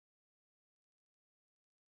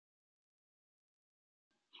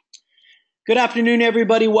Good afternoon,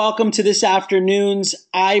 everybody. Welcome to this afternoon's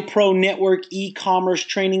iPro Network e-commerce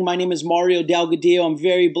training. My name is Mario Delgadillo. I'm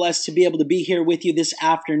very blessed to be able to be here with you this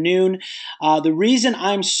afternoon. The reason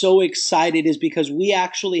I'm so excited is because we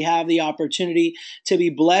actually have the opportunity to be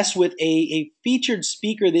blessed with a featured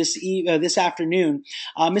speaker this afternoon.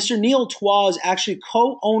 Mr. Neil Twa is actually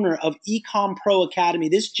co-owner of Ecom Pro Academy.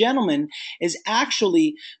 This gentleman is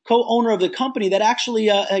actually co-owner of the company that actually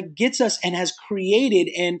gets us and has created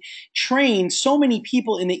and trained so many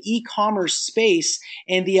people in the e-commerce space,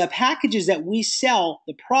 and the packages that we sell,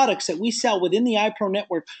 the products that we sell within the iPro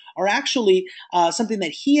network are actually something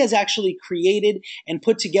that he has actually created and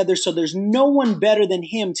put together. So there's no one better than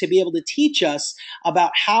him to be able to teach us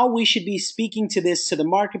about how we should be speaking to the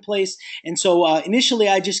marketplace. And so initially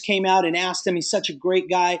I just came out and asked him. He's such a great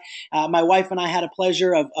guy. My wife and I had a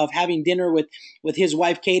pleasure of having dinner with his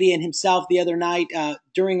wife Katie and himself the other night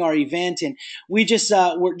during our event, and we just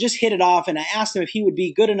hit it off. And I asked him if he would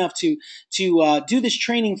be good enough to do this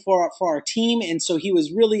training for our team, and so he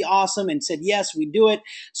was really awesome and said yes, we do it.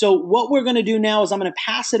 So what we're going to do now is I'm going to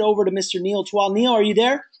pass it over to Mr. Neil Twa. Neil, are you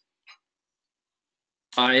there?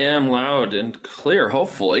 I am loud and clear,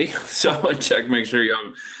 hopefully. So check, make sure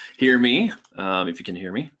you hear me. If you can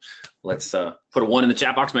hear me, let's put a 1 in the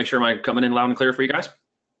chat box. Make sure I'm coming in loud and clear for you guys.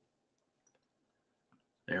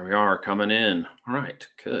 There we are, coming in. All right,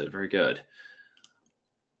 good, very good.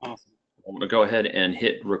 Awesome. I'm gonna go ahead and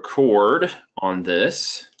hit record on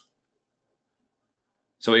this.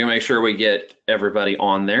 So we can make sure we get everybody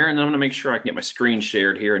on there, and I'm gonna make sure I can get my screen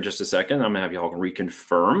shared here in just a second. I'm gonna have y'all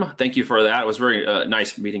reconfirm. Thank you for that. It was very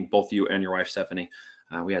nice meeting both you and your wife, Stephanie.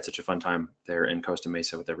 We had such a fun time there in Costa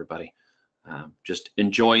Mesa with everybody. Just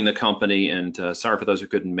enjoying the company, and sorry for those who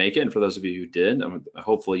couldn't make it, and for those of you who did,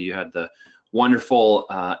 hopefully you had the wonderful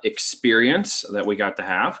experience that we got to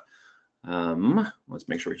have. Let's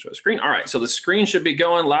make sure we show the screen. All right, so the screen should be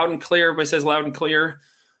going loud and clear. Everybody says loud and clear.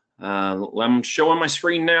 I'm showing my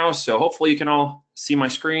screen now, so hopefully you can all see my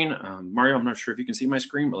screen. Mario, I'm not sure if you can see my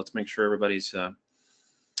screen, but let's make sure everybody's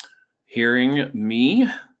hearing me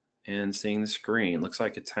and seeing the screen. Looks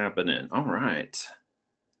like it's happening. All right.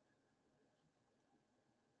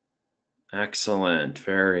 Excellent,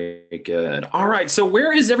 very good. All right, so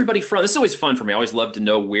where is everybody from? This is always fun for me. I always love to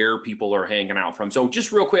know where people are hanging out from. So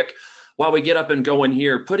just real quick, while we get up and going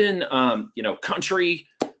here, put in, country.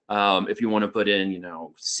 If you want to put in,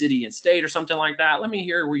 city and state or something like that. Let me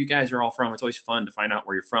hear where you guys are all from. It's always fun to find out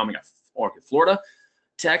where you're from. We got Florida,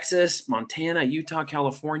 Texas, Montana, Utah,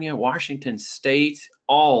 California, Washington State,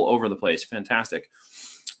 all over the place. Fantastic.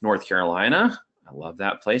 North Carolina. I love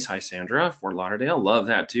that place. Hi, Sandra. Fort Lauderdale. Love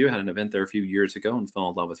that too. Had an event there a few years ago and fell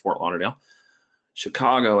in love with Fort Lauderdale.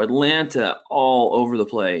 Chicago, Atlanta, all over the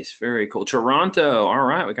place. Very cool. Toronto. All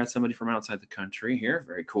right. We got somebody from outside the country here.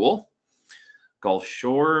 Very cool. Gulf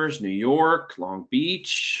Shores, New York, Long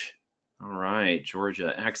Beach. All right.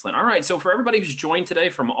 Georgia. Excellent. All right. So for everybody who's joined today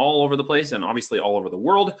from all over the place and obviously all over the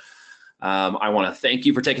world, I want to thank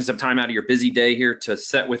you for taking some time out of your busy day here to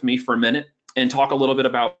sit with me for a minute and talk a little bit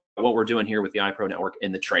about what we're doing here with the iPro Network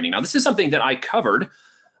in the training. Now, this is something that I covered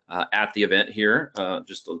at the event here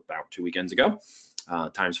just about 2 weekends ago.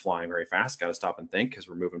 Time's flying very fast. Got to stop and think because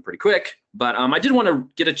we're moving pretty quick. But I did want to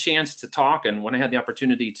get a chance to talk, and when I had the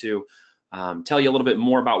opportunity to tell you a little bit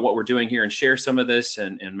more about what we're doing here and share some of this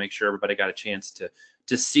and make sure everybody got a chance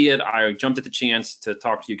to see it, I jumped at the chance to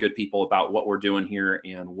talk to you good people about what we're doing here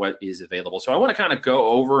and what is available. So I want to kind of go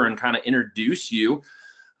over and kind of introduce you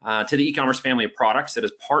to the e-commerce family of products that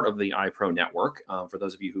is part of the iPro network. For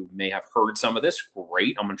those of you who may have heard some of this,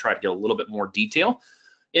 great. I'm going to try to get a little bit more detail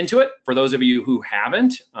into it. For those of you who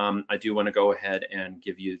haven't, I do want to go ahead and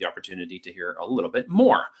give you the opportunity to hear a little bit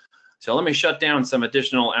more. So let me shut down some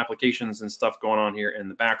additional applications and stuff going on here in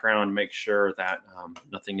the background, make sure that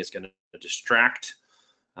nothing is going to distract.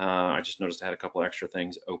 I just noticed I had a couple extra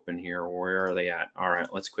things open here. Where are they at? All right,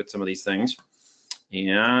 let's quit some of these things.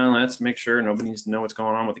 And let's make sure nobody needs to know what's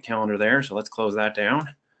going on with the calendar there. So let's close that down.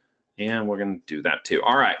 And we're going to do that too.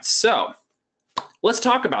 All right, so let's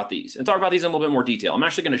talk about these and talk about these in a little bit more detail. I'm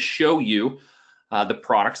actually going to show you the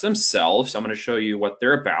products themselves. I'm going to show you what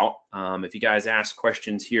they're about. If you guys ask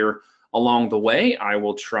questions here along the way, I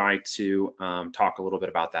will try to talk a little bit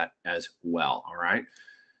about that as well. All right.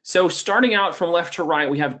 So starting out from left to right,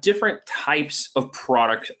 we have different types of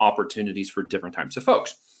product opportunities for different types of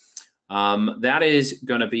folks. That is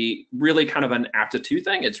going to be really kind of an aptitude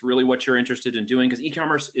thing. It's really what you're interested in doing, because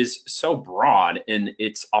e-commerce is so broad in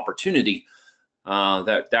its opportunity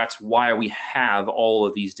that's why we have all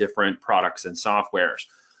of these different products and softwares.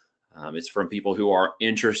 It's from people who are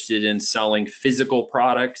interested in selling physical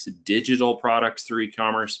products, digital products through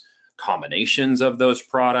e-commerce, combinations of those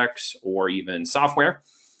products, or even software.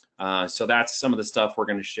 So that's some of the stuff we're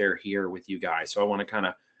going to share here with you guys. So I want to kind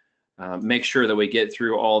of make sure that we get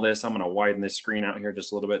through all this. I'm going to widen this screen out here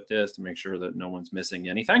just a little bit, just to make sure that no one's missing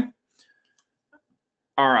anything.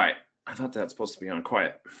 All right, I thought that's supposed to be on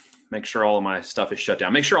quiet. Make sure all of my stuff is shut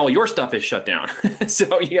down. Make sure all your stuff is shut down.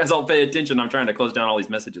 So you guys all pay attention. I'm trying to close down all these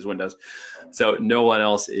messages windows so no one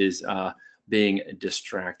else is being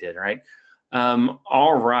distracted, right?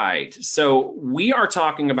 All right, so we are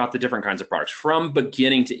talking about the different kinds of products from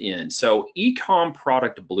beginning to end. So Ecom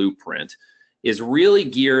Product Blueprint is really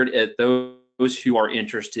geared at those who are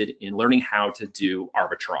interested in learning how to do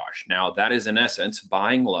arbitrage. Now, that is in essence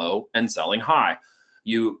buying low and selling high.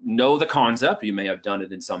 You know the concept. You may have done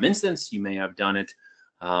it in some instance. You may have done it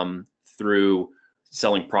through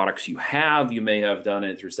selling products you have. You may have done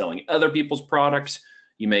it through selling other people's products.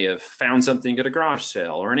 You may have found something at a garage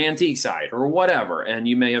sale or an antique site or whatever, and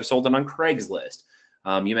you may have sold it on Craigslist.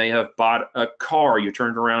 You may have bought a car you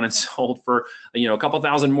turned around and sold for, you know, a couple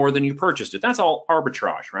thousand more than you purchased it. That's all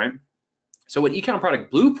arbitrage, right? So what Ecom Product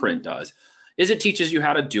Blueprint does is it teaches you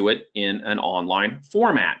how to do it in an online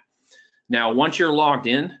format. Now, once you're logged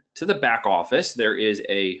in to the back office, there is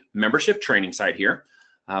a membership training site here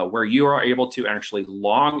where you are able to actually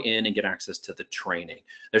log in and get access to the training.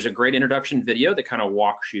 There's a great introduction video that kind of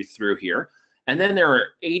walks you through here. And then there are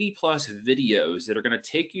 80 plus videos that are going to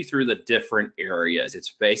take you through the different areas.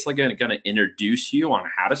 It's basically going to introduce you on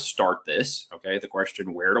how to start this. Okay, the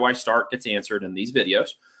question, where do I start, gets answered in these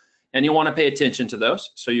videos. And you'll want to pay attention to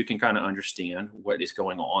those so you can kind of understand what is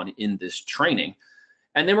going on in this training.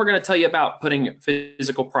 And then we're going to tell you about putting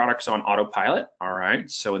physical products on autopilot. All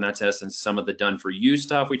right. So in that essence, some of the done for you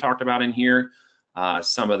stuff we talked about in here,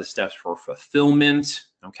 some of the steps for fulfillment.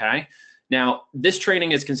 Okay. Now, this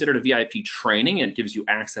training is considered a VIP training and it gives you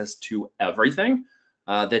access to everything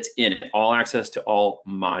that's in it, all access to all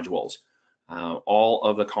modules, all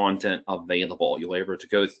of the content available. You'll be able to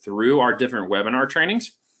go through our different webinar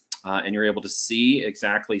trainings. And you're able to see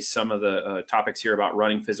exactly some of the topics here about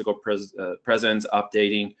running physical presence,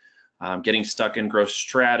 updating, getting stuck in growth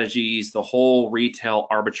strategies, the whole retail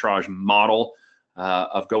arbitrage model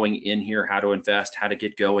of going in here, how to invest, how to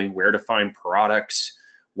get going, where to find products,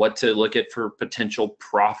 what to look at for potential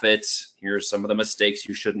profits. Here's some of the mistakes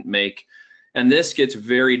you shouldn't make. And this gets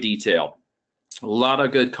very detailed. A lot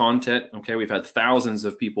of good content. Okay, we've had thousands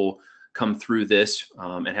of people come through this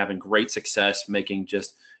and having great success, making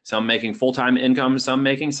just some making full-time incomes, some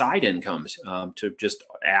making side incomes to just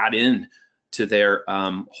add in to their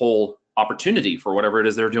whole opportunity for whatever it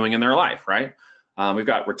is they're doing in their life, right? We've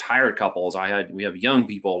got retired couples. We have young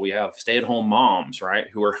people. We have stay-at-home moms, right,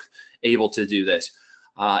 who are able to do this.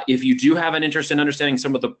 If you do have an interest in understanding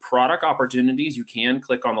some of the product opportunities, you can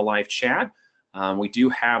click on the live chat. We do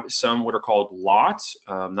have some what are called lots,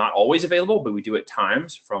 not always available, but we do at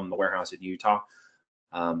times from the warehouse in Utah.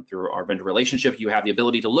 Through our vendor relationship, you have the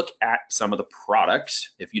ability to look at some of the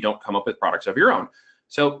products if you don't come up with products of your own.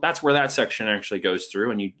 So that's where that section actually goes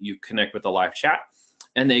through, and you connect with the live chat,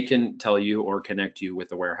 and they can tell you or connect you with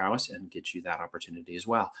the warehouse and get you that opportunity as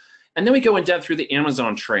well. And then we go in depth through the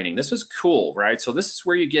Amazon training. This is cool, right? So this is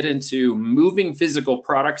where you get into moving physical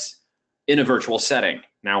products in a virtual setting.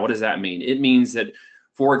 Now, what does that mean? It means that,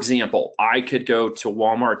 for example, I could go to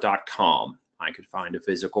Walmart.com. I could find a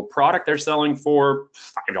physical product they're selling for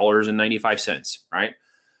 $5.95, right?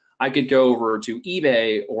 I could go over to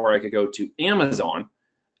eBay or I could go to Amazon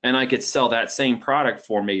and I could sell that same product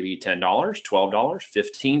for maybe $10, $12,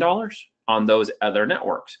 $15 on those other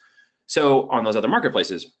networks. So on those other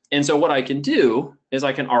marketplaces. And so what I can do is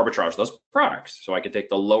I can arbitrage those products. So I can take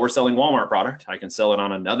the lower selling Walmart product, I can sell it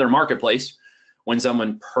on another marketplace. When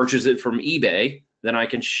someone purchases it from eBay, then I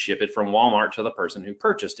can ship it from Walmart to the person who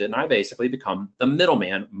purchased it. And I basically become the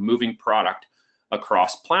middleman moving product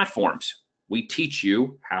across platforms. We teach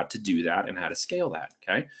you how to do that and how to scale that,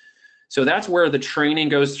 okay? So that's where the training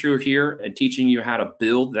goes through here and teaching you how to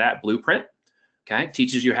build that blueprint, okay?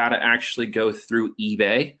 Teaches you how to actually go through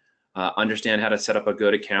eBay, understand how to set up a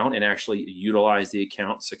good account and actually utilize the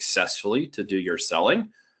account successfully to do your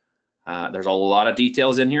selling. There's a lot of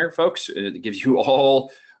details in here, folks. It gives you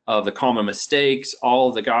all of the common mistakes, all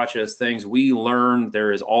of the gotchas, things we learned.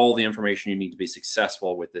 There is all the information you need to be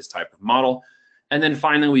successful with this type of model. And then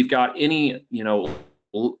finally, we've got any,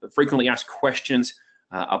 frequently asked questions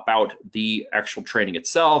about the actual training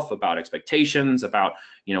itself, about expectations, about,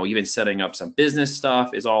 even setting up some business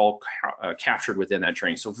stuff is all captured within that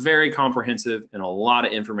training. So very comprehensive and a lot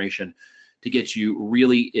of information to get you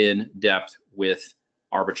really in depth with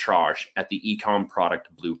arbitrage at the Ecom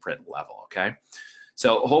Product Blueprint level, okay?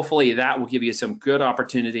 So hopefully that will give you some good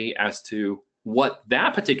opportunity as to what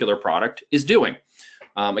that particular product is doing.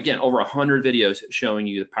 Again, over 100 videos showing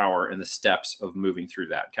you the power and the steps of moving through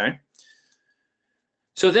that, okay?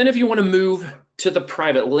 So then if you want to move to the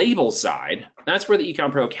private label side, that's where the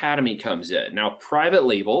Ecom Pro Academy comes in. Now, private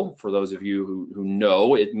label, for those of you who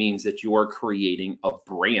know, it means that you are creating a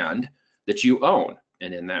brand that you own.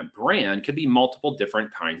 And in that brand could be multiple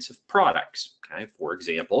different kinds of products, okay? For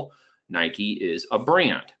example, Nike is a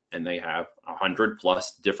brand and they have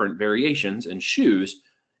 100+ different variations and shoes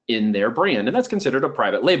in their brand, and that's considered a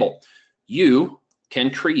private label. You can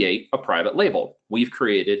create a private label. We've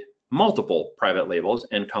created multiple private labels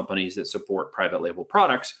and companies that support private label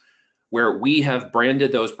products where we have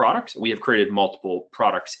branded those products. We have created multiple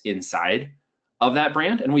products inside of that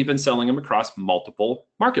brand, and we've been selling them across multiple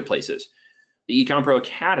marketplaces. The Ecom Pro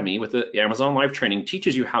Academy with the Amazon Live Training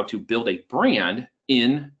teaches you how to build a brand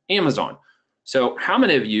in Amazon. So how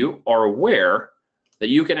many of you are aware that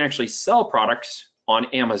you can actually sell products on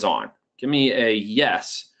Amazon? Give me a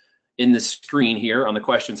yes in the screen here on the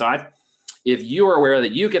question side if you are aware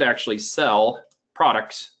that you could actually sell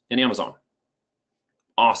products in Amazon.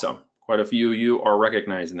 Awesome. Quite a few of you are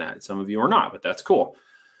recognizing that. Some of you are not, but that's cool.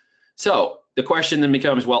 So the question then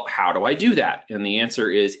becomes, well, how do I do that? And the answer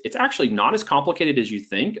is, it's actually not as complicated as you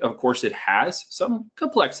think. Of course, it has some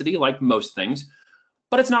complexity like most things,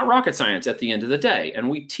 but it's not rocket science at the end of the day. And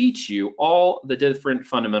we teach you all the different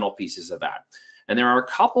fundamental pieces of that. And there are a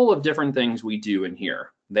couple of different things we do in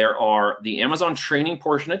here. There are the Amazon training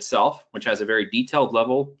portion itself, which has a very detailed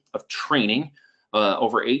level of training,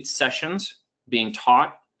 over 8 sessions being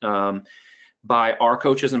taught by our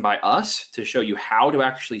coaches and by us to show you how to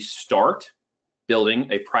actually start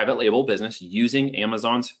building a private label business using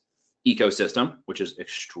Amazon's ecosystem, which is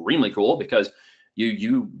extremely cool because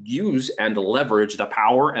you use and leverage the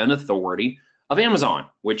power and authority of Amazon,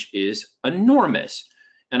 which is enormous.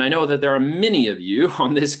 And I know that there are many of you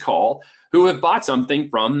on this call who have bought something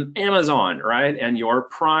from Amazon, right? And you're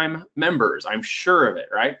Prime members, I'm sure of it,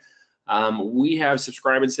 right? We have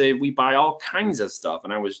Subscribe and Save, we buy all kinds of stuff.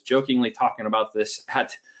 And I was jokingly talking about this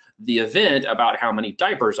at the event about how many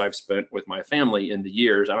diapers I've spent with my family in the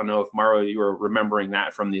years. I don't know if Mario, you were remembering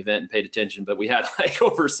that from the event and paid attention, but we had like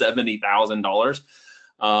over $70,000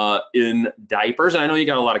 in diapers. And I know you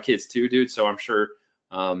got a lot of kids too, dude. So I'm sure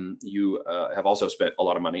you have also spent a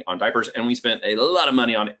lot of money on diapers, and we spent a lot of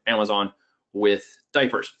money on Amazon with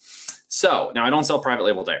diapers. So now I don't sell private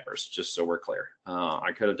label diapers, just so we're clear.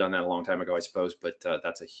 I could have done that a long time ago, I suppose, but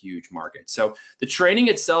that's a huge market. So the training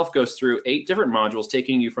itself goes through 8 different modules,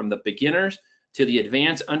 taking you from the beginners to the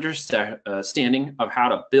advanced understanding of how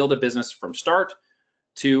to build a business from start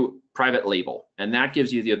to private label. And that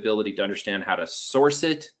gives you the ability to understand how to source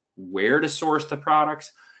it, where to source the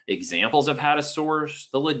products, examples of how to source,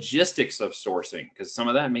 the logistics of sourcing, because some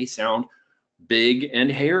of that may sound big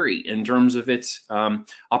and hairy in terms of its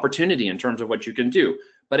opportunity, in terms of what you can do.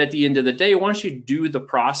 But at the end of the day, once you do the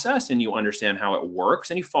process and you understand how it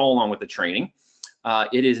works and you follow along with the training,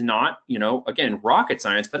 it is not, again, rocket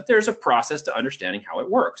science, but there's a process to understanding how it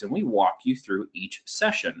works. And we walk you through each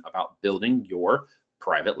session about building your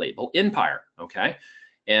private label empire, okay?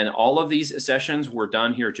 And all of these sessions were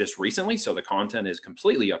done here just recently, so the content is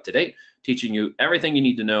completely up to date, teaching you everything you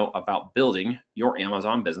need to know about building your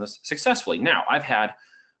Amazon business successfully. Now, I've had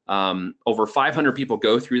over 500 people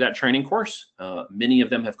go through that training course. Many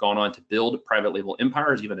of them have gone on to build private label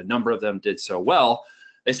empires. Even a number of them did so well,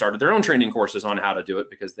 they started their own training courses on how to do it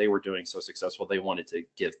because they were doing so successful. They wanted to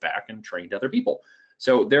give back and train other people.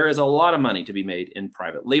 So there is a lot of money to be made in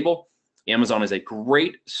private label. Amazon is a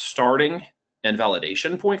great starting and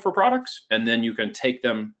validation point for products, and then you can take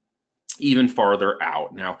them even farther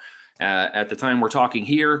out. Now, at the time we're talking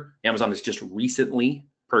here, Amazon has just recently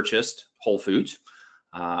purchased Whole Foods.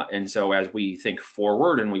 And so as we think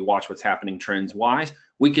forward and we watch what's happening trends-wise,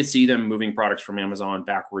 we could see them moving products from Amazon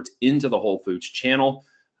backwards into the Whole Foods channel,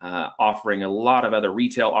 offering a lot of other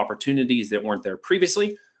retail opportunities that weren't there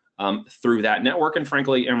previously through that network. And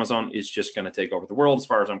frankly, Amazon is just going to take over the world as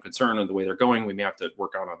far as I'm concerned, and the way they're going, we may have to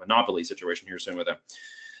work on a monopoly situation here soon with them.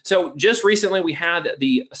 So just recently we had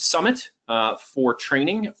the summit for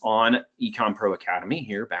training on Ecom Pro Academy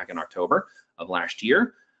here back in October of last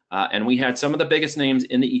year. And we had some of the biggest names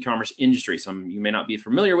in the e-commerce industry. Some you may not be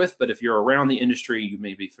familiar with, but if you're around the industry, you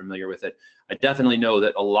may be familiar with it. I definitely know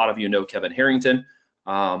that a lot of you know Kevin Harrington,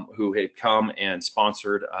 who had come and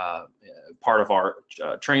sponsored part of our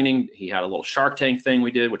training. He had a little Shark Tank thing we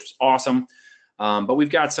did, which was awesome. But we've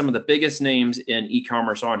got some of the biggest names in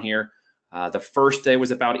e-commerce on here. The first day was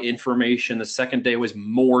about information. The second day was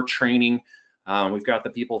more training. We've got the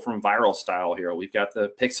people from Viral Style here. We've got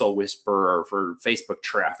the Pixel Whisperer for Facebook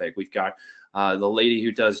traffic. We've got the lady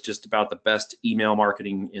who does just about the best email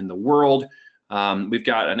marketing in the world. We've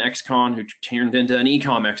got an ex-con who turned into an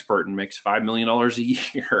e-com expert and makes $5 million a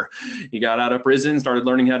year. He got out of prison, started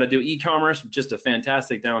learning how to do e-commerce, just a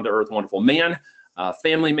fantastic, down-to-earth, wonderful man,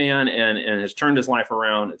 family man, and has turned his life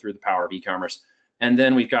around through the power of e-commerce. And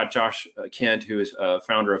then we've got Josh Kent, who is a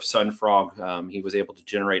founder of Sunfrog. He was able to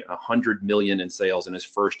generate $100 million in sales in his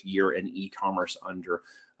first year in e-commerce under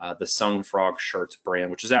the Sunfrog shirts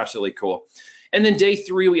brand, which is absolutely cool. And then day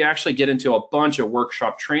 3, we actually get into a bunch of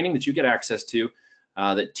workshop training that you get access to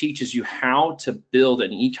that teaches you how to build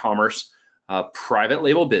an e-commerce private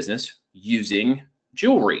label business using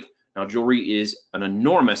jewelry. Now, jewelry is an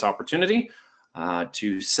enormous opportunity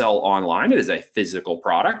to sell online. It is a physical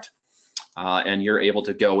product. And you're able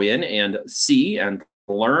to go in and see and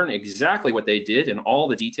learn exactly what they did in all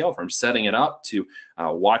the detail, from setting it up to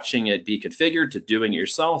watching it be configured to doing it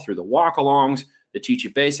yourself through the walk-alongs that teach you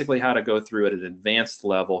basically how to go through at an advanced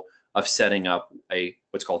level of setting up a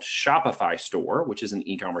what's called Shopify store, which is an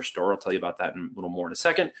e-commerce store. I'll tell you about that in a little more in a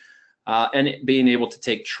second. And being able to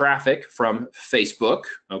take traffic from Facebook,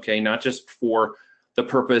 okay, not just for the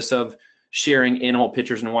purpose of sharing animal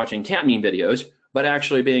pictures and watching cat meme videos, but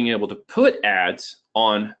actually being able to put ads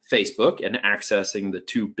on Facebook and accessing the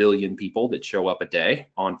 2 billion people that show up a day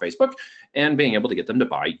on Facebook and being able to get them to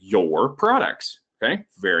buy your products. Okay,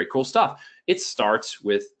 very cool stuff. It starts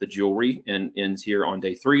with the jewelry and ends here on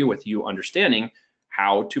day 3 with you understanding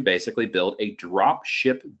how to basically build a drop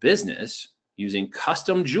ship business using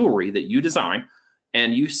custom jewelry that you design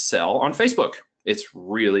and you sell on Facebook. It's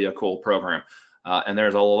really a cool program. And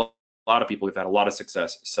there's a lot of people who've had a lot of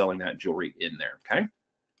success selling that jewelry in there, okay?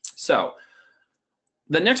 So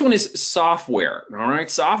the next one is software, all right?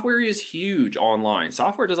 Software is huge online.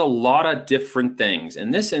 Software does a lot of different things.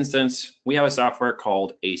 In this instance, we have a software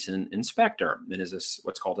called ASIN Inspector. It is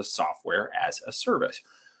what's called a software as a service.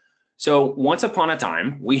 So once upon a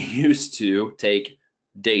time, we used to take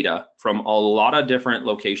data from a lot of different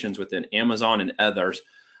locations within Amazon and others,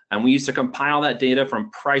 and we used to compile that data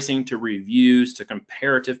from pricing to reviews to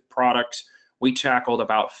comparative products. We tackled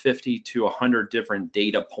about 50 to 100 different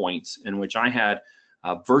data points in which I had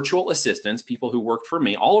virtual assistants, people who worked for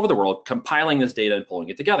me all over the world, compiling this data and pulling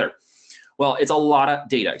it together. Well, it's a lot of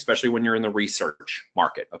data, especially when you're in the research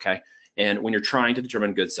market, okay? And when you're trying to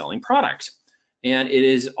determine good selling products. And it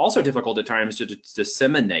is also difficult at times to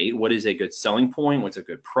disseminate what is a good selling point, what's a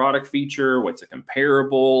good product feature, what's a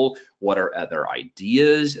comparable, what are other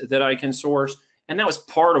ideas that I can source. And that was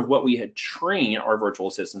part of what we had trained our virtual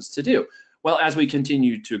assistants to do. Well, as we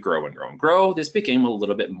continued to grow and grow and grow, this became a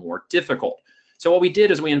little bit more difficult. So what we did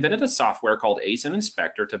is we invented a software called ASIN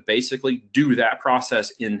Inspector to basically do that process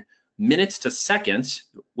in minutes to seconds,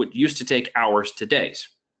 what used to take hours to days,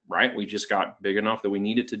 right? We just got big enough that we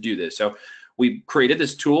needed to do this. So we created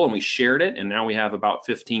this tool and we shared it, and now we have about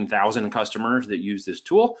 15,000 customers that use this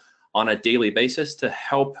tool on a daily basis to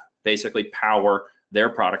help basically power their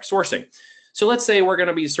product sourcing. So let's say we're going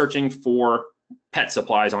to be searching for pet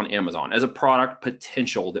supplies on Amazon as a product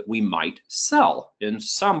potential that we might sell in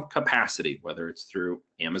some capacity, whether it's through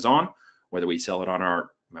Amazon, whether we sell it on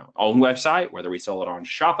our own website, whether we sell it on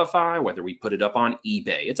Shopify, whether we put it up on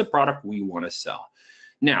eBay. It's a product we want to sell.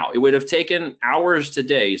 Now, it would have taken hours to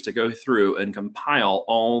days to go through and compile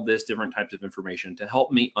all this different types of information to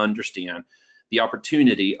help me understand the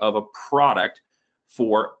opportunity of a product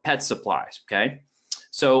for pet supplies, okay?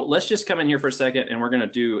 So let's just come in here for a second and we're gonna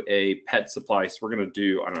do a pet supply. So we're gonna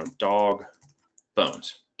do, I don't know, dog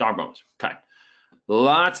bones, okay.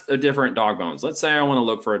 Lots of different dog bones. Let's say I wanna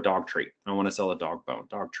look for a dog treat. I wanna sell a dog bone,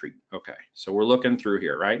 dog treat, okay. So we're looking through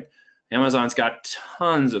here, right? Amazon's got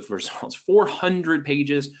tons of results, 400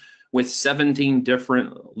 pages with 17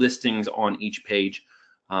 different listings on each page.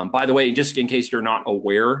 By the way, just in case you're not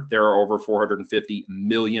aware, there are over 450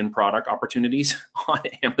 million product opportunities on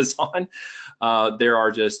Amazon. There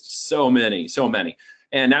are just so many.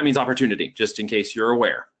 And that means opportunity, just in case you're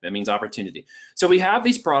aware. That means opportunity. So we have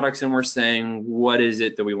these products and we're saying, what is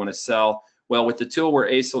it that we want to sell? Well, with the tool where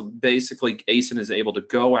ASIN is able to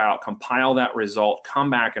go out, compile that result, come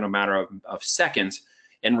back in a matter of seconds,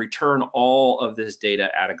 and return all of this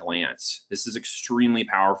data at a glance. This is extremely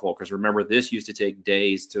powerful because remember, this used to take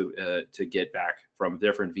days to get back from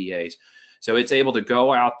different VAs. So it's able to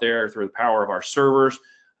go out there through the power of our servers,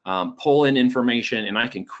 pull in information, and I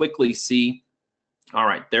can quickly see, all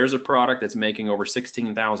right, there's a product that's making over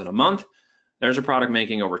 $16,000 a month. There's a product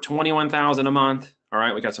making over $21,000 a month. All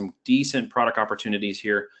right, we got some decent product opportunities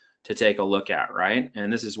here to take a look at, right?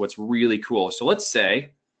 And this is what's really cool. So let's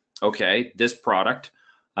say okay, this product,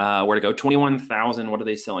 where to go, 21,000, what are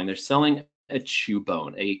they selling? They're selling a chew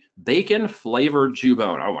bone, a bacon flavored chew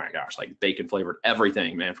bone. Oh my gosh, like bacon flavored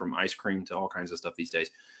everything, man, from ice cream to all kinds of stuff these days.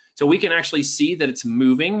 So we can actually see that it's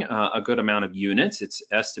moving a good amount of units. Its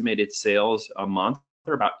estimated sales a month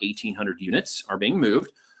are about 1,800 units are being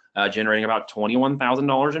moved, generating about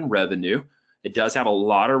 $21,000 in revenue. It does have a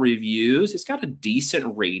lot of reviews. It's got a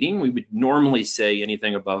decent rating. We would normally say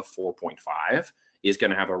anything above 4.5 is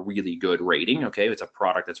going to have a really good rating. Okay, it's a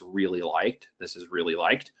product that's really liked. This is really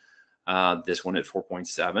liked. This one at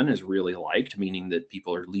 4.7 is really liked, meaning that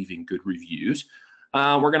people are leaving good reviews.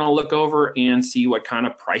 We're going to look over and see what kind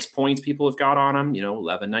of price points people have got on them. You know,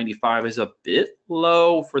 $11.95 is a bit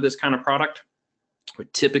low for this kind of product. We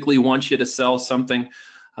typically want you to sell something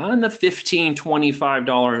in the $15,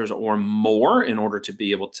 $25 or more in order to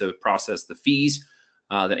be able to process the fees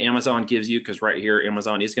that Amazon gives you, because right here,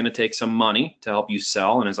 Amazon is going to take some money to help you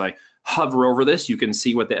sell. And as I hover over this, you can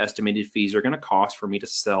see what the estimated fees are going to cost for me to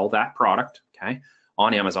sell that product, okay,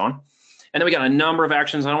 on Amazon. And then we got a number of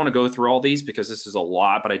actions. I don't want to go through all these because this is a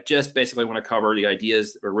lot, but I just basically want to cover the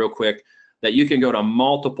ideas real quick that you can go to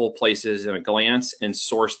multiple places in a glance and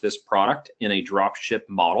source this product in a drop ship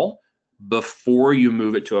model before you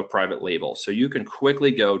move it to a private label. So you can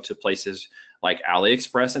quickly go to places like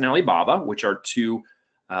AliExpress and Alibaba, which are two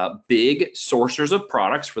big sourcers of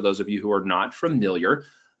products for those of you who are not familiar.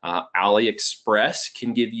 AliExpress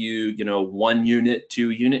can give you, you know, 1 unit,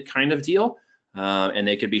 2 unit kind of deal. And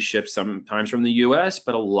they could be shipped sometimes from the US,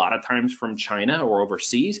 but a lot of times from China or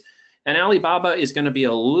overseas. And Alibaba is going to be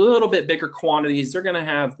a little bit bigger quantities. They're going to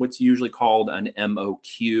have what's usually called an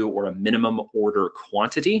MOQ, or a minimum order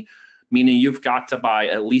quantity, meaning you've got to buy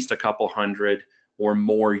at least a couple hundred or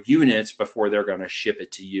more units before they're going to ship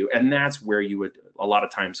it to you. And that's where you would a lot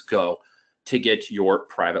of times go to get your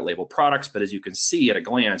private label products. But as you can see at a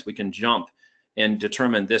glance, we can jump and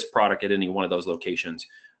determine this product at any one of those locations.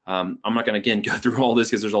 I'm not going to, again, go through all this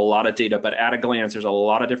because there's a lot of data, but at a glance, there's a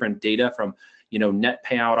lot of different data from, you know, net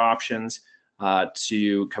payout options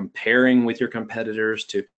to comparing with your competitors,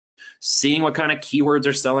 to seeing what kind of keywords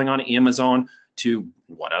are selling on Amazon, to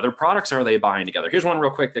what other products are they buying together. Here's one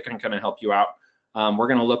real quick that can kind of help you out. We're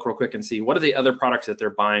going to look real quick and see what are the other products that they're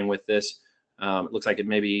buying with this. It looks like it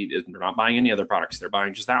maybe they're not buying any other products. They're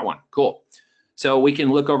buying just that one. Cool. So we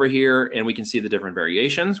can look over here and we can see the different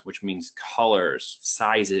variations, which means colors,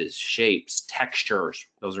 sizes, shapes, textures.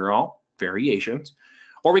 Those are all variations.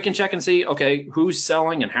 Or we can check and see, okay, who's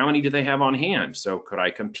selling and how many do they have on hand? So could I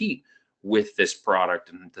compete with this product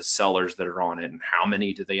and the sellers that are on it, and how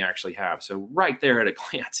many do they actually have? So right there at a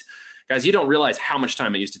glance, guys, you don't realize how much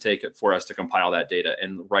time it used to take for us to compile that data.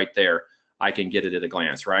 And right there, I can get it at a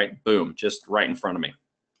glance, right? Boom, just right in front of me.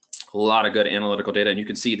 A lot of good analytical data, and you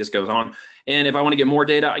can see this goes on. And if I want to get more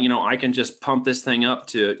data, you know, I can just pump this thing up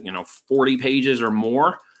to, you know, 40 pages or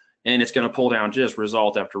more, and it's going to pull down just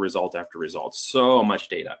result after result after result. So much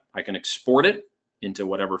data. I can export it into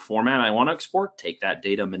whatever format I want to export, take that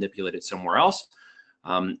data, manipulate it somewhere else.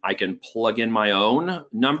 I can plug in my own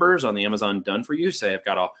numbers on the Amazon Done For You. Say I've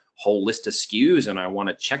got a whole list of SKUs and I want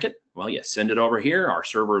to check it. Well, you send it over here. Our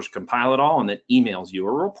servers compile it all and then emails you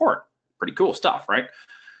a report. Pretty cool stuff, right?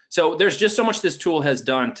 So there's just so much this tool has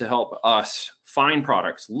done to help us find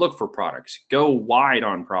products, look for products, go wide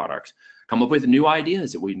on products, come up with new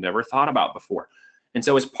ideas that we've never thought about before. And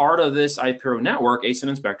so as part of this iPro network, ASIN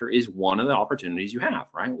Inspector is one of the opportunities you have,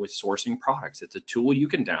 right, with sourcing products. It's a tool you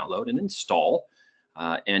can download and install,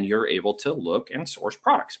 and you're able to look and source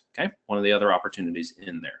products, okay? One of the other opportunities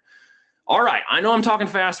in there. All right, I know I'm talking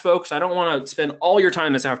fast, folks. I don't want to spend all your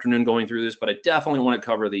time this afternoon going through this, but I definitely want to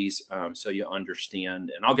cover these so you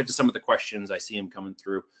understand. And I'll get to some of the questions. I see them coming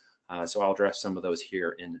through, so I'll address some of those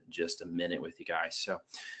here in just a minute with you guys. So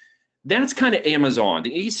that's kind of Amazon.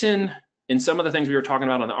 The ASIN and some of the things we were talking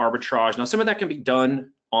about on the arbitrage. Now, some of that can be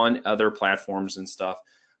done on other platforms and stuff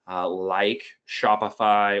like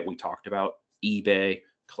Shopify. We talked about eBay.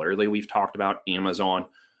 Clearly, we've talked about Amazon.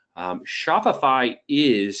 Shopify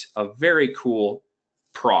is a very cool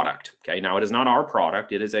product. Okay, now it is not our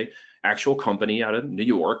product. It is a actual company out of New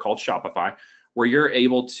York called Shopify, where you're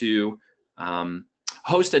able to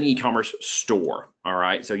host an e-commerce store. All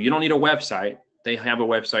right, so you don't need a website. They have a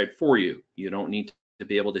website for you. You don't need to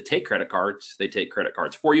be able to take credit cards. They take credit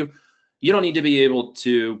cards for you. You don't need to be able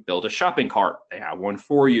to build a shopping cart. They have one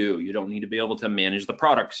for you. You don't need to be able to manage the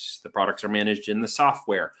products. The products are managed in the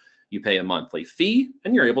software. You pay a monthly fee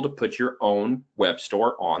and you're able to put your own web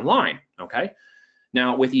store online, okay?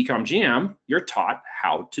 Now with Ecom Jam, you're taught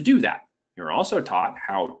how to do that. You're also taught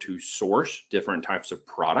how to source different types of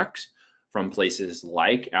products from places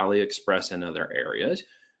like AliExpress and other areas.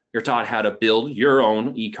 You're taught how to build your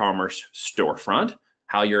own e-commerce storefront,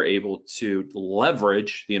 how you're able to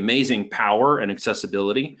leverage the amazing power and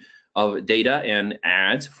accessibility of data and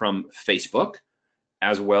ads from Facebook,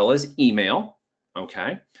 as well as email,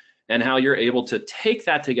 okay? And how you're able to take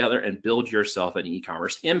that together and build yourself an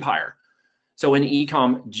e-commerce empire. So in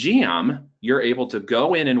Ecom Jam, you're able to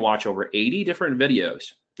go in and watch over 80 different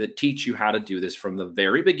videos that teach you how to do this from the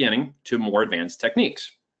very beginning to more advanced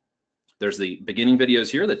techniques. There's the beginning videos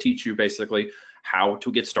here that teach you basically how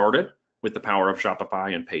to get started with the power of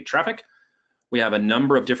Shopify and paid traffic. We have a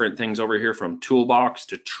number of different things over here, from toolbox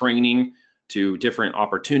to training to different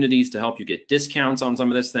opportunities to help you get discounts on some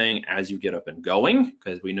of this thing as you get up and going,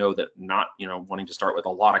 because we know that not, wanting to start with a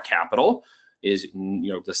lot of capital is,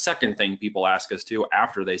 the second thing people ask us to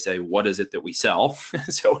after they say, what is it that we sell?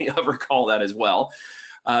 So we overcall that as well.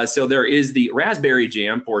 So there is the Raspberry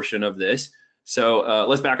Jam portion of this. So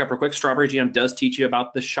let's back up real quick. Strawberry Jam does teach you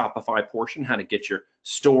about the Shopify portion, how to get your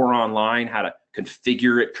store online, how to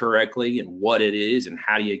configure it correctly and what it is, and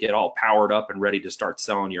how do you get all powered up and ready to start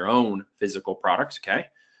selling your own physical products, okay?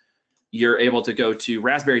 You're able to go to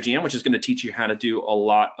Raspberry Jam, which is going to teach you how to do a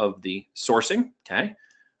lot of the sourcing, okay?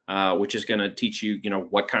 Which is going to teach you,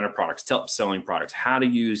 what kind of products, selling products, how to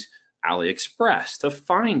use AliExpress to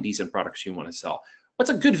find decent products you want to sell.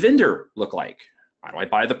 What's a good vendor look like? How do I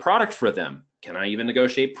buy the product for them? Can I even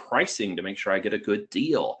negotiate pricing to make sure I get a good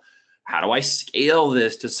deal? How do I scale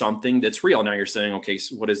this to something that's real? Now you're saying, okay,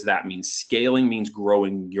 so what does that mean? Scaling means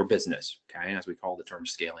growing your business, okay, as we call the term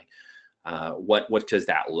scaling. What does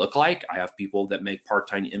that look like? I have people that make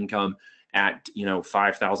part-time income at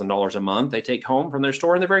 $5,000 a month they take home from their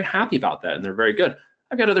store, and they're very happy about that, and they're very good.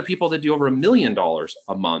 I've got other people that do over $1 million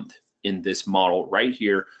a month in this model right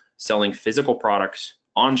here, selling physical products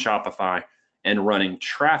on Shopify and running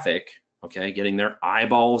traffic, okay, getting their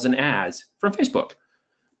eyeballs and ads from Facebook.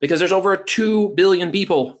 Because there's over 2 billion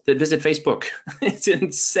people that visit Facebook. It's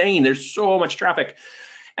insane. There's so much traffic.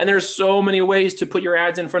 And there's so many ways to put your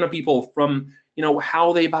ads in front of people, from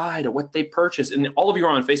how they buy to what they purchase. And all of you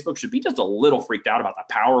on Facebook should be just a little freaked out about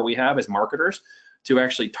the power we have as marketers to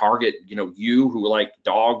actually target, you who like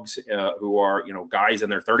dogs, who are, guys in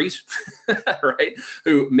their 30s, right?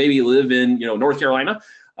 Who maybe live in, North Carolina.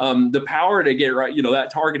 The power to get right,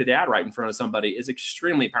 that targeted ad right in front of somebody is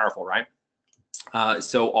extremely powerful, right?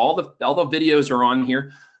 So all the videos are on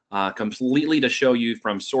here completely to show you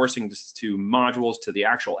from sourcing to modules to the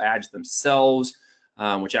actual ads themselves,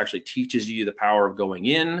 which actually teaches you the power of going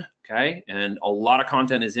in, okay? And a lot of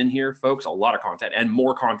content is in here, folks, a lot of content, and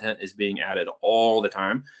more content is being added all the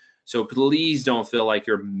time. So please don't feel like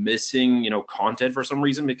you're missing, content for some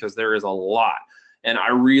reason, because there is a lot. And I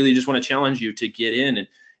really just want to challenge you to get in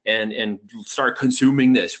and start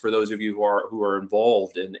consuming this. For those of you who are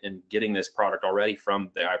involved in getting this product already from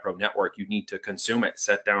the iPro network, you need to consume it,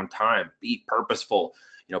 set down time, be purposeful,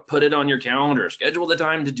 put it on your calendar, schedule the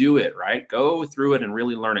time to do it, right? Go through it and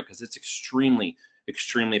really learn it, because it's extremely,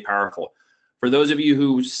 extremely powerful. For those of you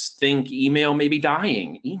who think email may be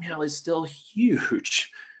dying, email is still huge,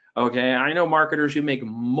 okay? I know marketers who make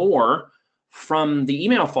more from the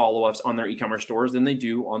email follow-ups on their e-commerce stores than they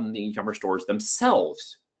do on the e-commerce stores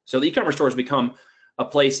themselves. So the e-commerce stores become a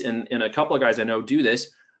place, and a couple of guys I know do this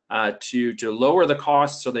to lower the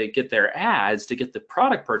cost, so they get their ads to get the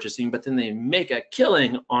product purchasing, but then they make a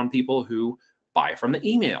killing on people who buy from the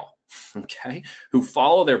email, okay? Who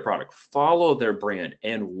follow their product, follow their brand,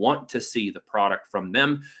 and want to see the product from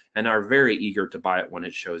them, and are very eager to buy it when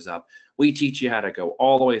it shows up. We teach you how to go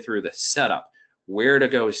all the way through the setup, where to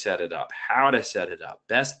go set it up, how to set it up,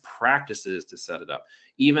 best practices to set it up,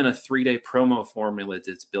 even a 3-day promo formula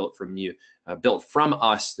that's built from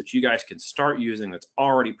us that you guys can start using, that's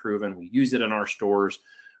already proven. We use it in our stores,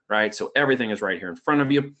 right? So everything is right here in front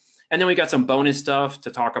of you. And then we got some bonus stuff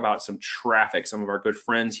to talk about some traffic. Some of our good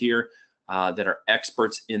friends here that are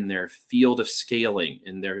experts in their field of scaling,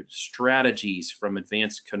 in their strategies, from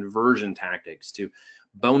advanced conversion tactics to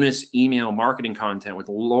bonus email marketing content with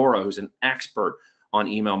Laura, who's an expert on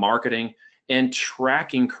email marketing and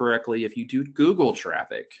tracking correctly if you do Google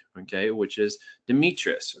traffic, okay, which is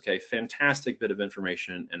Demetrius, okay, fantastic bit of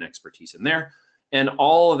information and expertise in there. And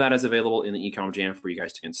all of that is available in the Ecom Jam for you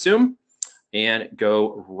guys to consume and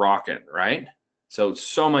go rocking, right? So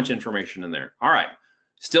much information in there. All right,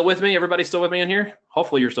 still with me? Everybody still with me in here?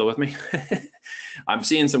 Hopefully you're still with me. I'm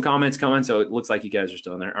seeing some comments coming, so it looks like you guys are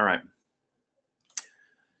still in there. All right.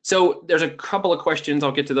 So there's a couple of questions.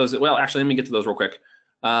 I'll get to those. Well, actually, let me get to those real quick.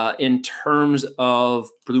 In terms of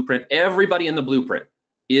Blueprint, everybody in the Blueprint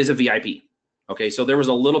is a VIP. Okay, so there was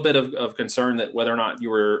a little bit of concern that whether or not you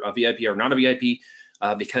were a VIP or not a VIP.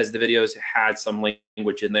 because the videos had some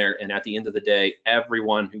language in there. And at the end of the day,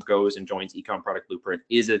 everyone who goes and joins Ecom Product Blueprint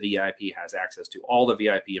is a VIP, has access to all the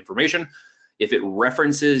VIP information. If it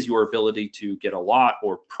references your ability to get a lot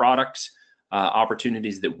or products,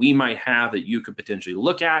 opportunities that we might have that you could potentially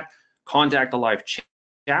look at, contact the live chat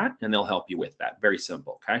and they'll help you with that. Very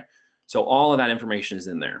simple, okay? So all of that information is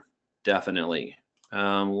in there, definitely.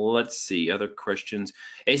 Let's see, other questions.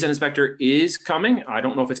 ASIN Inspector is coming. I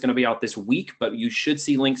don't know if it's going to be out this week, but you should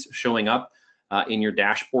see links showing up in your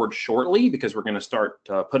dashboard shortly, because we're going to start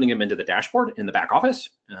putting them into the dashboard in the back office,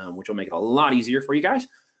 which will make it a lot easier for you guys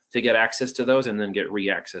to get access to those and then get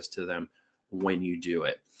re-access to them when you do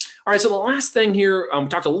it. All right, so the last thing here, we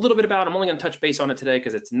talked a little bit about, I'm only going to touch base on it today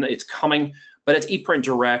because it's coming, but it's ePrint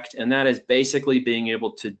Direct, and that is basically being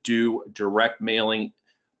able to do direct mailing,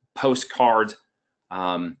 postcards,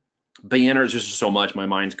 banners. There's just so much, my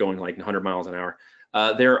mind's going like 100 miles an hour.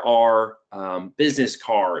 There are business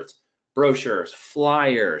cards, brochures,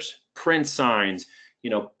 flyers, print signs,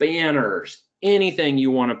 banners, anything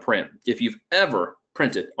you want to print. If you've ever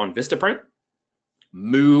printed on Vistaprint,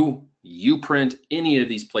 Moo, Uprint, any of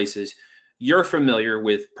these places, you're familiar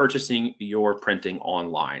with purchasing your printing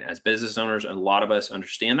online. As business owners, a lot of us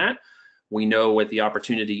understand that. We know what the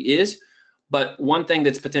opportunity is. But one thing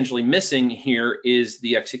that's potentially missing here is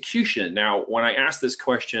the execution. Now, when I asked this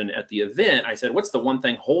question at the event, I said, what's the one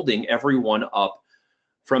thing holding everyone up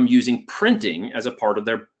from using printing as a part of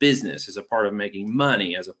their business, as a part of making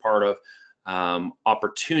money, as a part of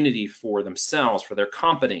opportunity for themselves, for their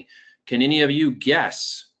company? Can any of you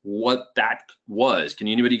guess what that was? Can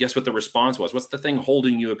anybody guess what the response was? What's the thing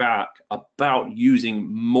holding you back about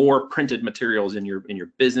using more printed materials in your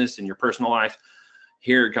business, in your personal life?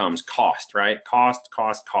 Here it comes, cost, right? Cost.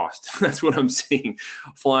 That's what I'm seeing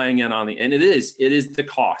flying in on and it is the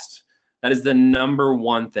cost. That is the number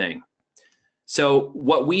one thing. So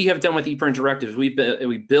what we have done with ePrint Direct is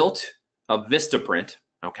we built a Vistaprint,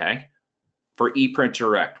 okay, for ePrint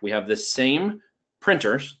Direct. We have the same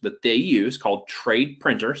printers that they use called trade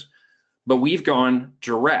printers, but we've gone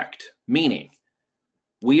direct, meaning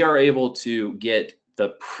we are able to get the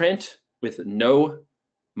print with no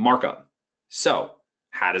markup. So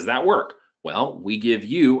how does that work? Well, we give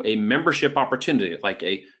you a membership opportunity, like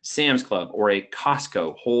a Sam's Club or a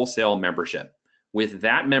Costco wholesale membership. With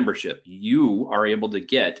that membership, you are able to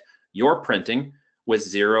get your printing with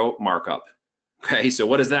zero markup. Okay, so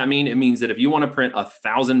what does that mean? It means that if you want to print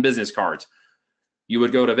 1,000 business cards, you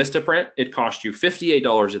would go to Vistaprint. It cost you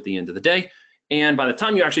 $58 at the end of the day. And by the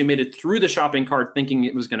time you actually made it through the shopping cart thinking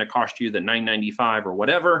it was going to cost you the $9.95 or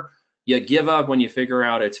whatever, you give up when you figure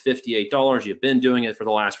out it's $58. You've been doing it for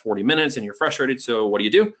the last 40 minutes and you're frustrated. So what do?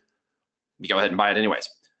 You go ahead and buy it anyways.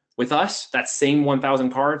 With us, that same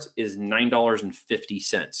 1,000 cards is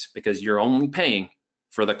 $9.50 because you're only paying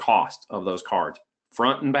for the cost of those cards.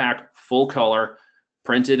 Front and back, full color,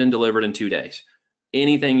 printed and delivered in 2 days.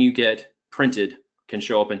 Anything you get printed can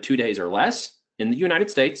show up in 2 days or less in the United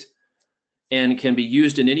States and can be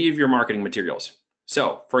used in any of your marketing materials.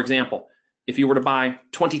 So, for example, if you were to buy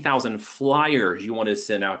 20,000 flyers you want to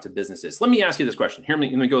send out to businesses, let me ask you this question. Let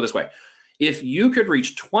me go this way. If you could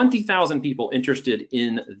reach 20,000 people interested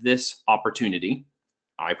in this opportunity,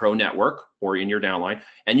 iPro Network or in your downline,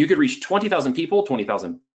 and you could reach 20,000 people,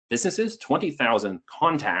 20,000 businesses, 20,000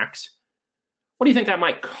 contacts, what do you think that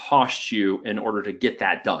might cost you in order to get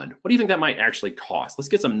that done? What do you think that might actually cost? Let's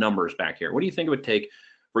get some numbers back here. What do you think it would take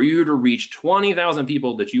for you to reach 20,000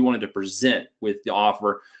 people that you wanted to present with the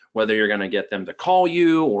offer, whether you're going to get them to call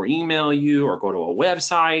you or email you or go to a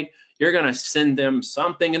website? You're going to send them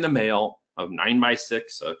something in the mail, a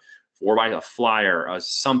 9x6, a 4x, a flyer,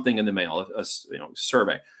 something in the mail, a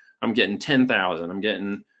survey. I'm getting 10,000. I'm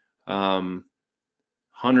getting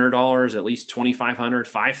 $100, at least 2,500,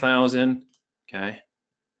 5,000. Okay.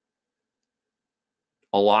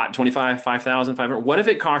 A lot, 25, 5,000, 500. What if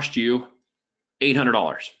it cost you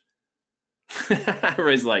 $800?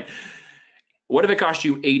 Everybody's like, what if it cost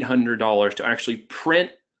you $800 to actually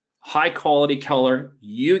print high quality color?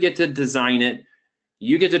 You get to design it.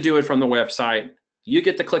 You get to do it from the website. You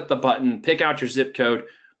get to click the button, pick out your zip code,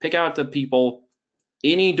 pick out the people.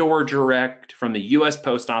 Any door direct from the US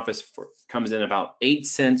Post Office comes in about 8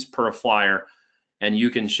 cents per flyer, and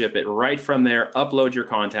you can ship it right from there, upload your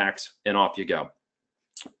contacts, and off you go.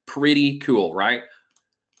 Pretty cool, right?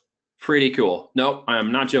 Pretty cool. Nope,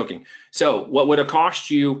 I'm not joking. So what would have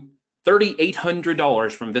cost you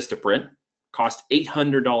 $3,800 from Vistaprint, cost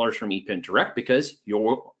 $800 from ePrint Direct, because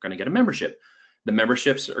you're going to get a membership. The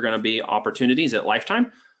memberships are going to be opportunities at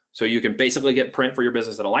lifetime. So you can basically get print for your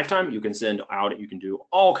business at a lifetime. You can send out, you can do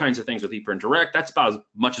all kinds of things with ePrint Direct. That's about as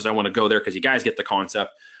much as I want to go there because you guys get the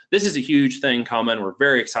concept. This is a huge thing coming. We're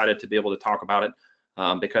very excited to be able to talk about it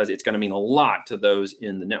because it's going to mean a lot to those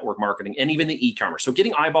in the network marketing and even the e-commerce. So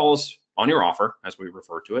getting eyeballs on your offer, as we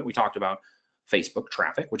refer to it, we talked about Facebook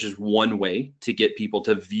traffic, which is one way to get people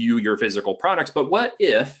to view your physical products. But what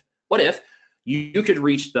if you could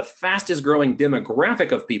reach the fastest growing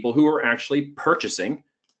demographic of people who are actually purchasing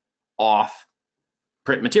off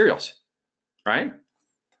print materials, right?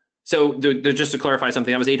 So just to clarify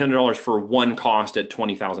something, that was $800 for one cost at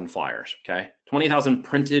 20,000 flyers, okay? 20,000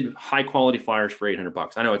 printed high quality flyers for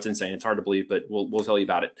 $800. I know it's insane, it's hard to believe, but we'll tell you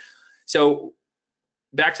about it. So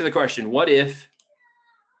back to the question, what if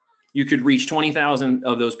you could reach 20,000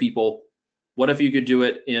 of those people? What if you could do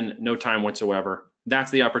it in no time whatsoever? That's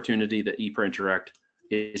the opportunity that ePrint Direct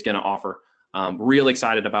is gonna offer. Real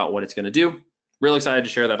excited about what it's gonna do. Real excited to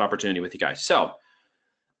share that opportunity with you guys. So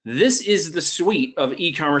this is the suite of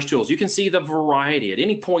e-commerce tools. You can see the variety. At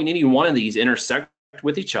any point, any one of these intersect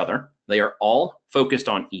with each other. They are all focused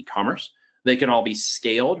on e-commerce. They can all be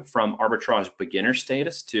scaled from arbitrage beginner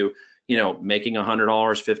status to, making $100,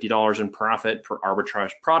 $50 in profit per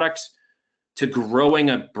arbitrage products, to growing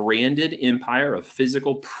a branded empire of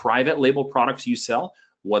physical private label products you sell,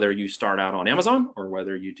 whether you start out on Amazon or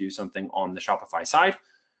whether you do something on the Shopify side.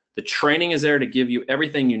 The training is there to give you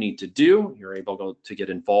everything you need to do. You're able to get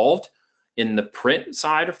involved in the print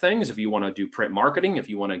side of things. If you want to do print marketing, if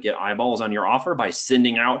you want to get eyeballs on your offer by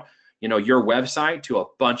sending out, your website to a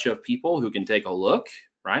bunch of people who can take a look,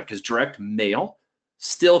 right? Because direct mail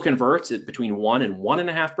still converts at between 1 and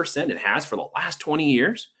 1.5%. It has for the last 20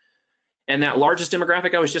 years. And that largest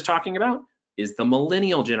demographic I was just talking about is the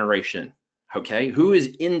millennial generation, okay? Who is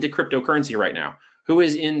into cryptocurrency right now? Who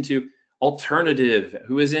is into alternative,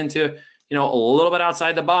 who is into, a little bit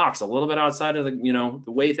outside the box, a little bit outside of the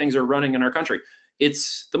way things are running in our country.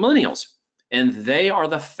 It's the millennials, and they are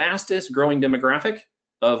the fastest growing demographic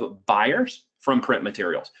of buyers from print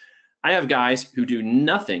materials. I have guys who do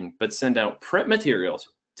nothing but send out print materials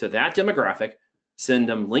to that demographic, send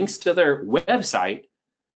them links to their website,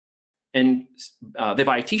 and they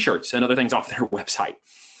buy t-shirts and other things off their website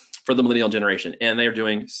for the millennial generation. And they're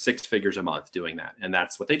doing 6 figures a month doing that. And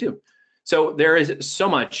that's what they do. So there is so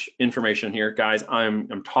much information here, guys.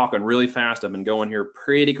 I'm talking really fast. I've been going here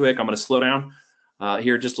pretty quick. I'm going to slow down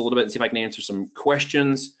here just a little bit and see if I can answer some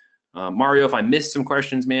questions. Mario, if I missed some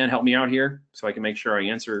questions, man, help me out here so I can make sure I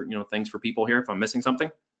answer, things for people here if I'm missing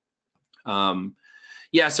something.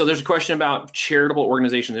 Yeah, so there's a question about charitable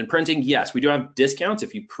organizations and printing. Yes, we do have discounts.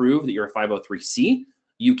 If you prove that you're a 503c,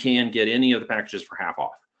 you can get any of the packages for half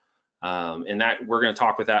off. And that we're going to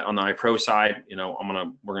talk with that on the iPro side. We're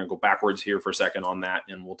going to go backwards here for a second on that,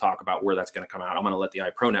 and we'll talk about where that's going to come out. I'm going to let the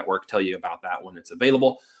iPro network tell you about that when it's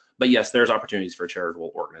available. But yes, there's opportunities for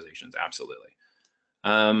charitable organizations, absolutely.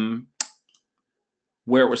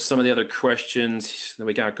 Where was some of the other questions that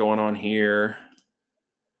we got going on here?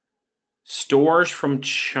 Stores from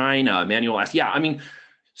China, Manuel asked. Yeah,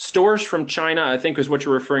 stores from China, I think is what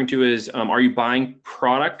you're referring to is, are you buying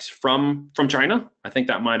products from China? I think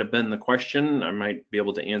that might have been the question. I might be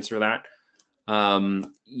able to answer that.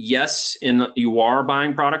 Yes, you are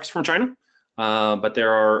buying products from China, but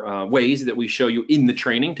there are ways that we show you in the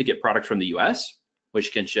training to get products from the US,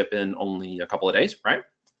 which can ship in only a couple of days, right?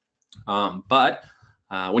 But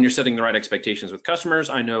when you're setting the right expectations with customers,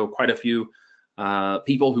 I know quite a few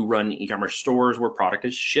people who run e-commerce stores where product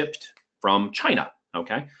is shipped from China.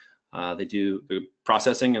 Okay, they do the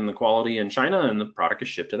processing and the quality in China, and the product is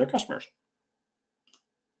shipped to their customers.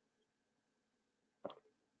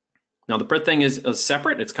 Now the print thing is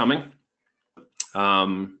separate. It's coming.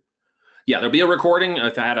 Yeah, there'll be a recording.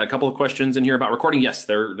 If I had a couple of questions in here about recording, yes,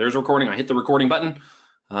 there's a recording. I hit the recording button.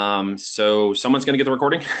 So someone's going to get the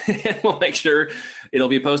recording and we'll make sure it'll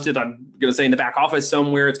be posted. I'm going to say in the back office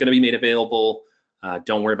somewhere, it's going to be made available.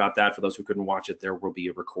 Don't worry about that. For those who couldn't watch it, there will be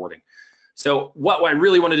a recording. So what I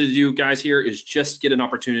really wanted to do, guys, here is just get an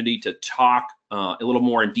opportunity to talk a little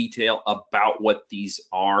more in detail about what these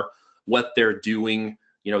are, what they're doing.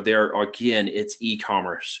 Again, it's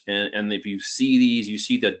e-commerce. And if you see these, you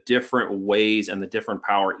see the different ways and the different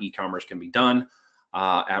power e-commerce can be done.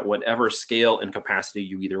 At whatever scale and capacity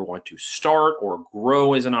you either want to start or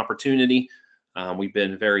grow as an opportunity. We've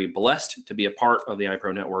been very blessed to be a part of the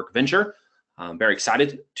iPro Network venture. I'm very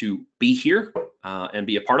excited to be here and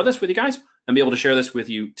be a part of this with you guys and be able to share this with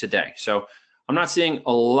you today. So I'm not seeing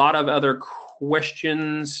a lot of other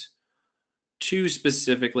questions too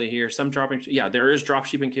specifically here. Some dropping, yeah, there is drop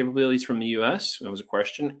shipping capabilities from the US. That was a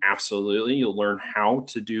question. Absolutely. You'll learn how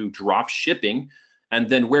to do drop shipping And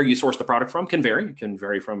then where you source the product from can vary. It can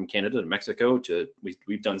vary from Canada to Mexico to,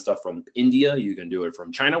 we've done stuff from India. You can do it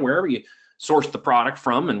from China, wherever you source the product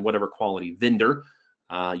from, and whatever quality vendor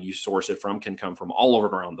you source it from can come from all over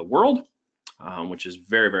around the world, which is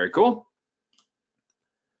very, very cool.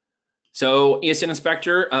 So ASIN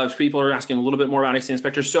Inspector, people are asking a little bit more about ASIN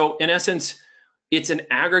Inspector. So in essence, it's an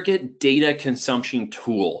aggregate data consumption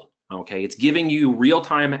tool. Okay, it's giving you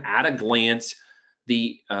real-time, at a glance,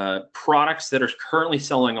 the products that are currently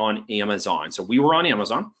selling on Amazon. So we were on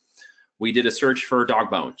Amazon. We did a search for dog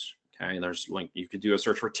bones. Okay, there's like, you could do a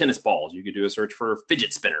search for tennis balls. You could do a search for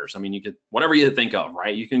fidget spinners. I mean, you could, whatever you think of,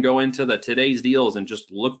 right? You can go into the today's deals and just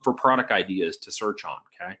look for product ideas to search on.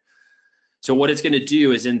 Okay. So what it's going to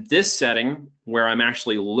do is, in this setting where I'm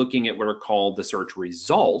actually looking at what are called the search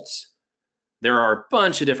results, there are a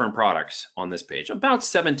bunch of different products on this page, about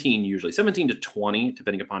 17 usually, 17 to 20,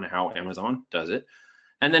 depending upon how Amazon does it.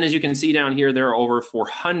 And then as you can see down here, there are over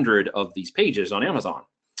 400 of these pages on Amazon.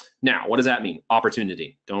 Now, what does that mean?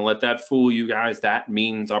 Opportunity. Don't let that fool you guys. That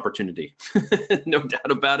means opportunity. No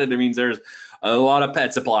doubt about it. It means there's a lot of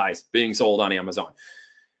pet supplies being sold on Amazon.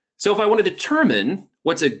 So if I want to determine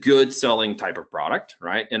what's a good selling type of product,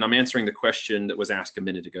 right? And I'm answering the question that was asked a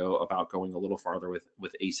minute ago about going a little farther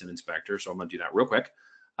with ASIN Inspector. So I'm going to do that real quick.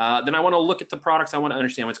 Then I want to look at the products. I want to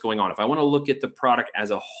understand what's going on. If I want to look at the product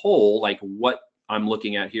as a whole, like what I'm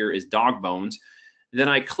looking at here is dog bones, then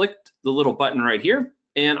I clicked the little button right here,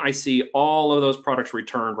 and I see all of those products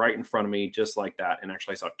returned right in front of me, just like that. And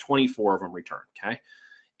actually I saw 24 of them returned, okay?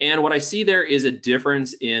 And what I see there is a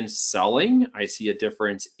difference in selling. I see a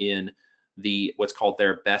difference in the what's called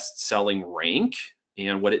their best selling rank.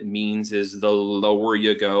 And what it means is the lower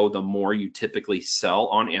you go, the more you typically sell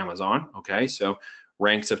on Amazon, okay? So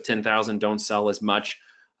ranks of 10,000 don't sell as much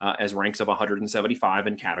as ranks of 175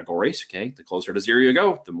 in categories, okay? The closer to zero you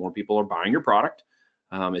go, the more people are buying your product.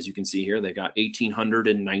 As you can see here, they got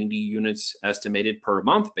 1,890 units estimated per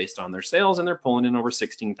month based on their sales, and they're pulling in over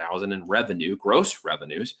 16,000 in revenue, gross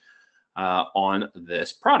revenues, on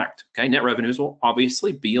this product. Okay, net revenues will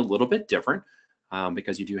obviously be a little bit different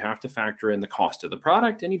because you do have to factor in the cost of the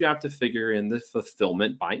product, and you do have to figure in the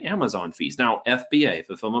fulfillment by Amazon fees. Now, FBA,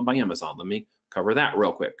 fulfillment by Amazon, let me cover that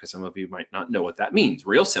real quick because some of you might not know what that means.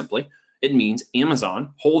 Real simply, it means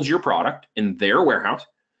Amazon holds your product in their warehouse.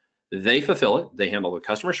 They fulfill it. They handle the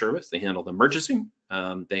customer service. They handle the merchandising.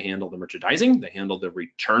 They handle the merchandising. They handle the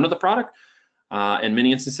return of the product. In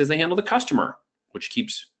many instances, they handle the customer, which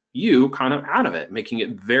keeps you kind of out of it, making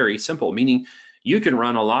it very simple, meaning you can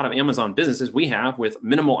run a lot of Amazon businesses we have with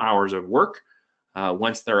minimal hours of work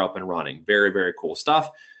once they're up and running. Very, very cool stuff.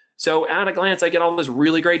 So at a glance, I get all this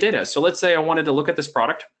really great data. So let's say I wanted to look at this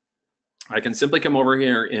product. I can simply come over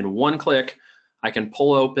here in one click. I can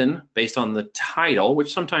pull open based on the title,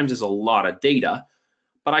 which sometimes is a lot of data,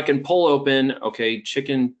 but I can pull open, okay,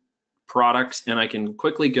 chicken products, and I can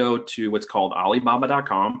quickly go to what's called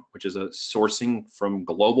Alibaba.com, which is a sourcing from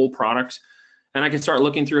global products. And I can start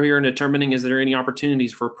looking through here and determining, is there any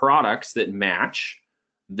opportunities for products that match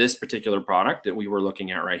this particular product that we were looking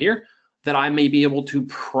at right here that I may be able to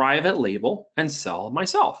private label and sell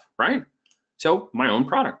myself, right? So my own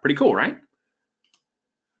product, pretty cool, right?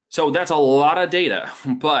 So that's a lot of data,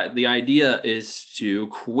 but the idea is to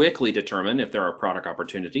quickly determine if there are product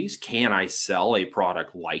opportunities. Can I sell a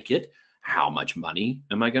product like it? How much money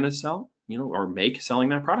am I going to sell, or make selling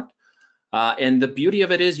that product? And the beauty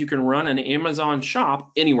of it is you can run an Amazon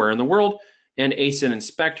shop anywhere in the world, and ASIN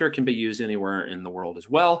Inspector can be used anywhere in the world as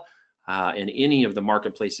well, in any of the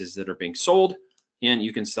marketplaces that are being sold, and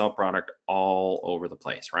you can sell product all over the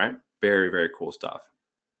place, right? Very, very cool stuff.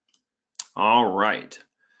 All right.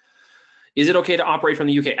 Is it okay to operate from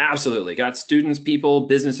the UK? Absolutely. Got students, people,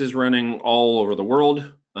 businesses running all over the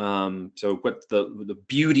world. So what the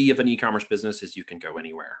beauty of an e-commerce business is you can go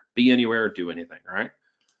anywhere, be anywhere, do anything, right?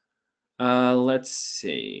 Let's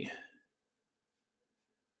see.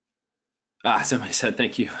 Somebody said,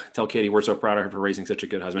 thank you. Tell Katie we're so proud of her for raising such a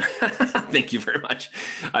good husband. Thank you very much.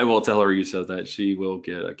 I will tell her you said that. She will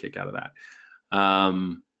get a kick out of that.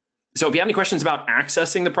 So if you have any questions about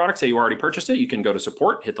accessing the product, say you already purchased it, you can go to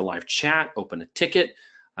support, hit the live chat, open a ticket,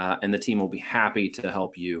 and the team will be happy to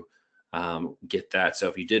help you get that. So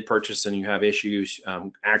if you did purchase and you have issues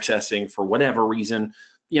accessing for whatever reason,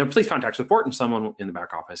 please contact support and someone in the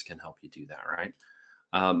back office can help you do that, right?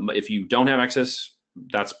 If you don't have access,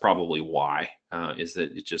 that's probably why, is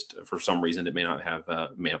that it just, for some reason, it may not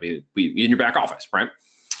be in your back office, right?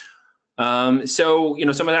 So,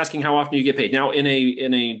 someone's asking how often you get paid. Now, in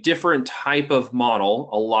a different type of model,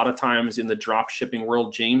 a lot of times in the drop shipping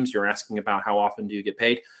world, James, you're asking about how often do you get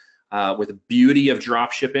paid. With the beauty of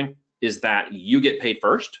drop shipping, is that you get paid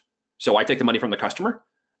first. So I take the money from the customer,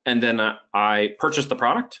 and then I purchase the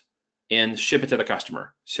product and ship it to the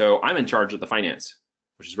customer. So I'm in charge of the finance,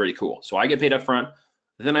 which is really cool. So I get paid up front,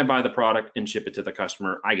 then I buy the product and ship it to the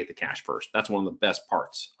customer. I get the cash first. That's one of the best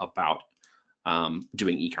parts about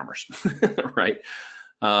doing e-commerce, right?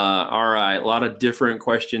 All right, a lot of different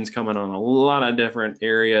questions coming on a lot of different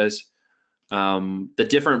areas. The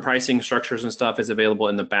different pricing structures and stuff is available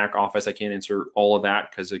in the back office. I can't answer all of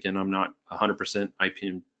that because again, I'm not 100%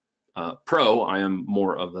 IPM pro. I am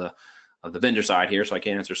more of the vendor side here, so I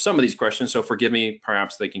can't answer some of these questions. So forgive me.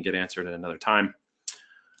 Perhaps they can get answered at another time.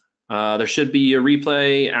 There should be a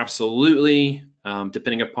replay, absolutely.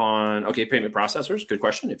 Depending upon, okay, payment processors, good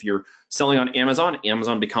question. If you're selling on Amazon,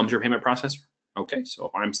 Amazon becomes your payment processor. Okay, so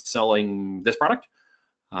if I'm selling this product,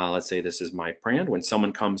 let's say this is my brand. When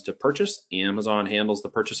someone comes to purchase, Amazon handles the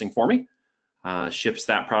purchasing for me, ships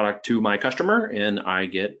that product to my customer, and I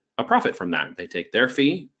get a profit from that. They take their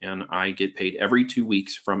fee, and I get paid every 2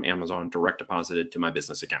 weeks from Amazon, direct deposited to my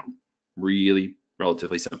business account. Really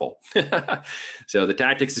relatively simple. So the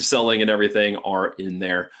tactics of selling and everything are in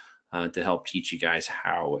there to help teach you guys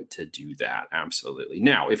how to do that. Absolutely.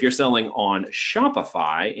 Now, if you're selling on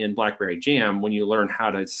Shopify in BlackBerry Jam, when you learn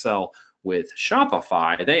how to sell with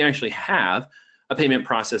Shopify, they actually have a payment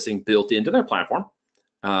processing built into their platform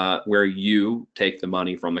where you take the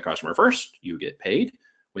money from the customer first, you get paid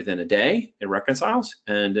within a day, it reconciles,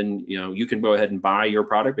 and then you can go ahead and buy your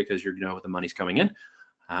product because you know the money's coming in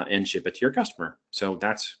and ship it to your customer. So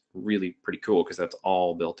that's really pretty cool because that's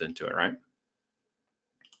all built into it, right?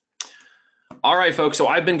 All right, folks, so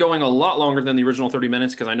I've been going a lot longer than the original 30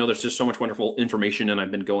 minutes because I know there's just so much wonderful information and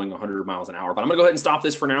I've been going 100 miles an hour, but I'm gonna go ahead and stop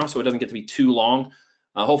this for now so it doesn't get to be too long.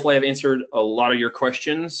 Hopefully I've answered a lot of your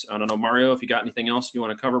questions. I don't know, Mario, if you got anything else you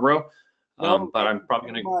wanna cover, bro? No, but I'm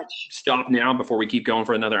probably gonna stop now before we keep going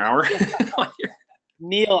for another hour.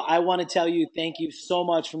 Neil, I want to tell you thank you so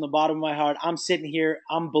much from the bottom of my heart. I'm sitting here,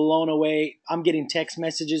 I'm blown away. I'm getting text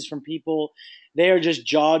messages from people. They are just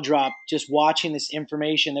jaw dropped just watching this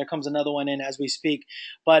information. There comes another one in as we speak.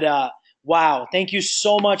 But wow, thank you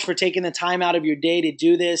so much for taking the time out of your day to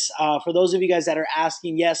do this. For those of you guys that are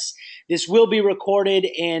asking, yes, this will be recorded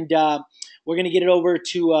and we're going to get it over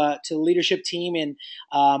to the leadership team, and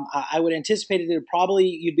I would anticipate that probably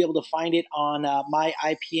you'd be able to find it on my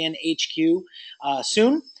IPN HQ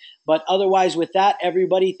soon. But otherwise, with that,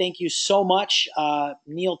 everybody, thank you so much.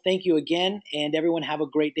 Neil, thank you again, and everyone have a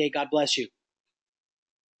great day. God bless you.